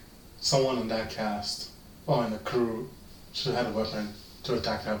like someone in that cast or in the crew should have had a weapon to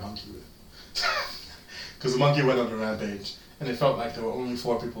attack that monkey with. Because the monkey went on a rampage, and it felt like there were only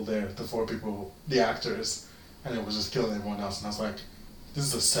 4 people there, the actors, and it was just killing everyone else. And I was like, this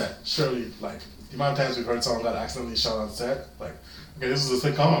is a set. Surely, like, the amount of times we've heard someone got accidentally shot on set, like, okay, this is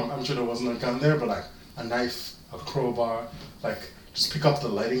a sitcom, I'm sure there wasn't a gun there, but like, a knife, a crowbar, like, just pick up the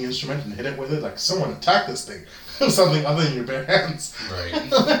lighting instrument and hit it with it, like, someone attack this thing. Something other than your bare hands.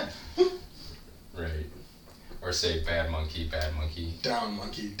 Right. Right. Or say, bad monkey. Down,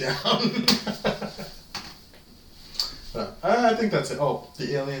 monkey, down. But I think that's it. Oh,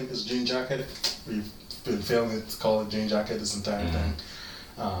 the alien is Jean Jacket. We've been failing to call it Jean Jacket this entire thing.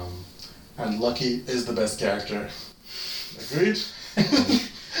 And Lucky is the best character. Agreed?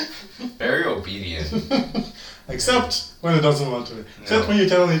 Very obedient. Except when it doesn't want to. Except when you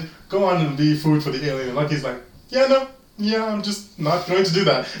tell it, go on and be food for the alien. And Lucky's like, I'm just not going to do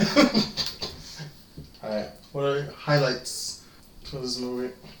that. Alright, what are your highlights for this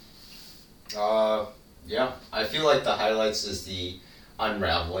movie? Yeah, I feel like the highlights is the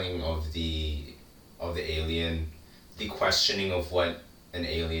unraveling of the alien, the questioning of what an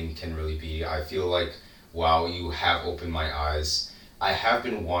alien can really be. I feel like, wow, you have opened my eyes. I have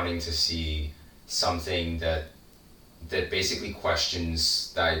been wanting to see something that basically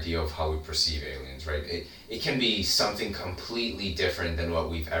questions the idea of how we perceive aliens, right? It can be something completely different than what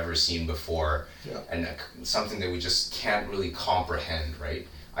we've ever seen before, and something that we just can't really comprehend, right?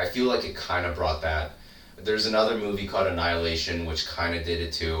 I feel like it kind of brought that. There's another movie called Annihilation, which kind of did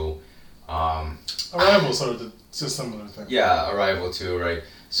it too. Arrival sort of did a similar thing. Yeah, Arrival too, right?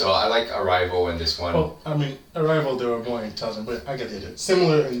 So I like Arrival and this one. Well, I mean, Arrival, they were more intelligent, but I get the idea.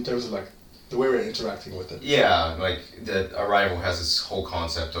 Similar in terms of like the way we're interacting with it. Yeah, like the Arrival has this whole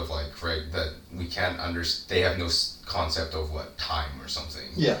concept of like, right, that we can't they have no concept of what time or something.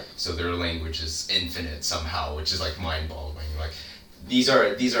 Yeah. So their language is infinite somehow, which is like mind-boggling. Like these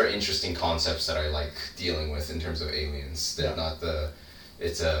are interesting concepts that I like dealing with in terms of aliens. They're not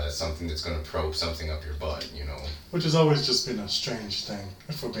it's something that's going to probe something up your butt, you know. Which has always just been a strange thing,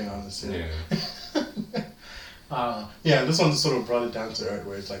 if we're being honest here. Yeah. This one sort of brought it down to earth,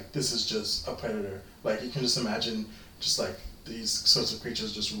 where it's like, this is just a predator. Like, you can just imagine just like these sorts of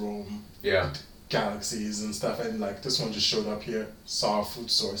creatures just roam galaxies and stuff, and like this one just showed up here, saw a food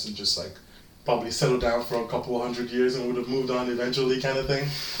source, and just like probably settled down for a couple of 100 years and would have moved on eventually, kind of thing.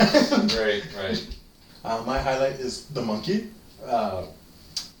 Right. My highlight is the monkey.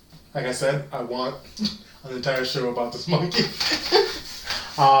 Like I said, I want an entire show about this monkey.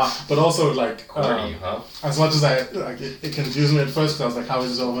 But also, like, Corny, huh? as much as it confused me at first because I was like, how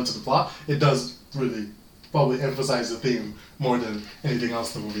is this relevant to the plot? It does really probably emphasize the theme more than anything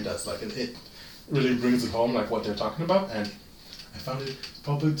else the movie does. Like, it really brings it home, like what they're talking about, and I found it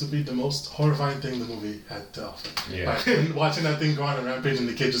probably to be the most horrifying thing the movie had to offer. Yeah. Like, when watching that thing go on a rampage and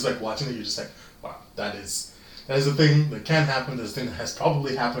the kid just like watching it, you're just like, wow, that is a thing that can happen. This thing that has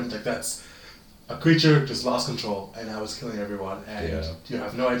probably happened. Like, that's a creature just lost control and now it's killing everyone, and you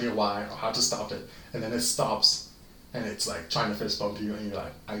have no idea why or how to stop it, and then it stops and it's like trying to fist bump you, and you're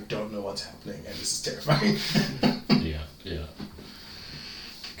like, I don't know what's happening, and this is terrifying. Yeah.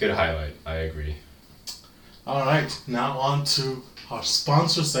 Good highlight. I agree. All right, now on to our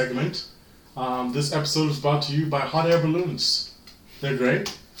sponsor segment. This episode is brought to you by Hot Air Balloons. They're great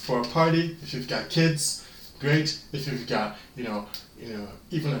for a party if you've got kids. Great if you've got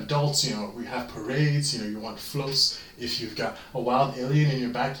even adults. We have parades. You want floats. If you've got a wild alien in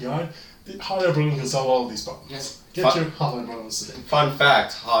your backyard, Hot Air Balloon can solve all of these problems. Yes. Get your Hot Air Balloons today. Fun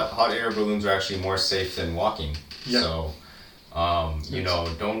fact: hot air balloons are actually more safe than walking. Yeah. So,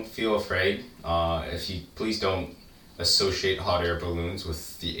 don't feel afraid. Please don't associate hot air balloons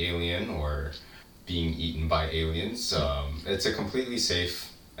with the alien or being eaten by aliens. It's a completely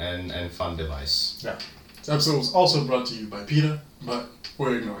safe and fun device. Yeah. This episode was also brought to you by PETA, but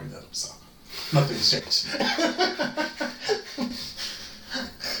we're ignoring them, so nothing's changed.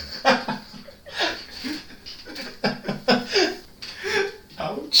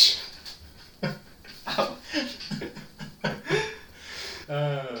 Ouch.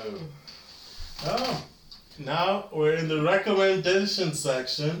 Now we're in the recommendation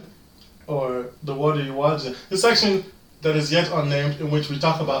section, or the what are you watching? The section that is yet unnamed, in which we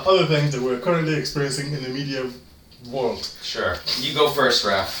talk about other things that we're currently experiencing in the media world. Sure. You go first,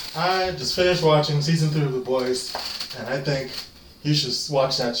 Raph. I just finished watching season 3 of The Boys, and I think you should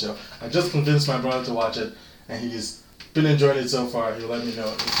watch that show. I just convinced my brother to watch it, and he's been enjoying it so far. He'll let me know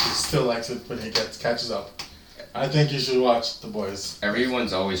if he still likes it when he catches up. I think you should watch The Boys.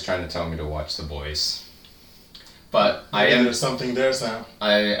 Everyone's always trying to tell me to watch The Boys. But There's something there, Sam.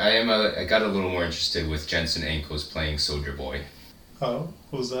 I got a little more interested with Jensen Ankles playing Soldier Boy. Oh,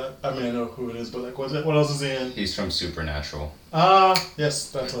 who's that? I mean, I know who it is, but like, what else is he in? He's from Supernatural.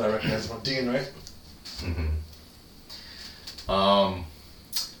 Yes, that's what I recognize from Dean, right?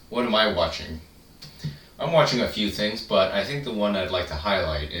 What am I watching? I'm watching a few things, but I think the one I'd like to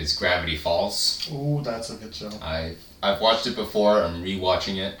highlight is Gravity Falls. Ooh, that's a good show. I've watched it before. I'm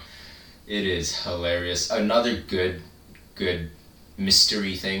rewatching it. It is hilarious. Another good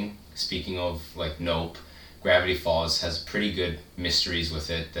mystery thing. Speaking of like Nope, Gravity Falls has pretty good mysteries with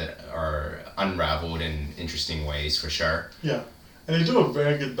it that are unraveled in interesting ways for sure. Yeah, and they do a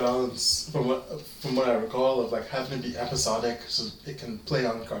very good balance from what I recall of like having to be episodic, so it can play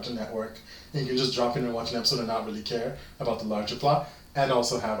on Cartoon Network. And you can just drop in and watch an episode and not really care about the larger plot, and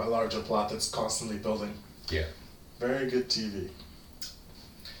also have a larger plot that's constantly building. Yeah. Very good TV.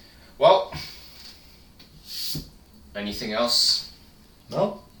 Well, anything else?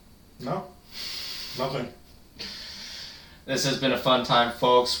 No, nothing. This has been a fun time,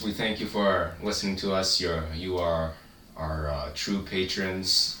 folks. We thank you for listening to us. You are our true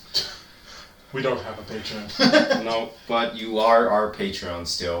patrons. We don't have a Patreon. No, but you are our Patreon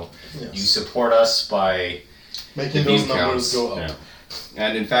still. Yes. You support us by making those numbers go up. Yeah.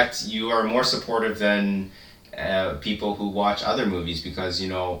 And in fact, you are more supportive than people who watch other movies, because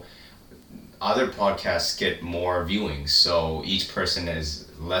other podcasts get more viewings, so each person is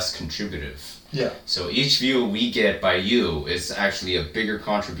less contributive. Yeah. So each view we get by you is actually a bigger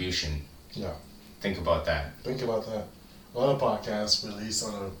contribution. Yeah. Think about that. A lot of podcasts release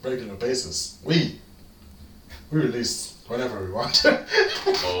on a regular basis. We release whenever we want.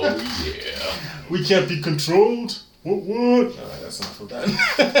 Oh yeah. We can't be controlled. What? Alright, that's enough of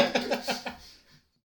that.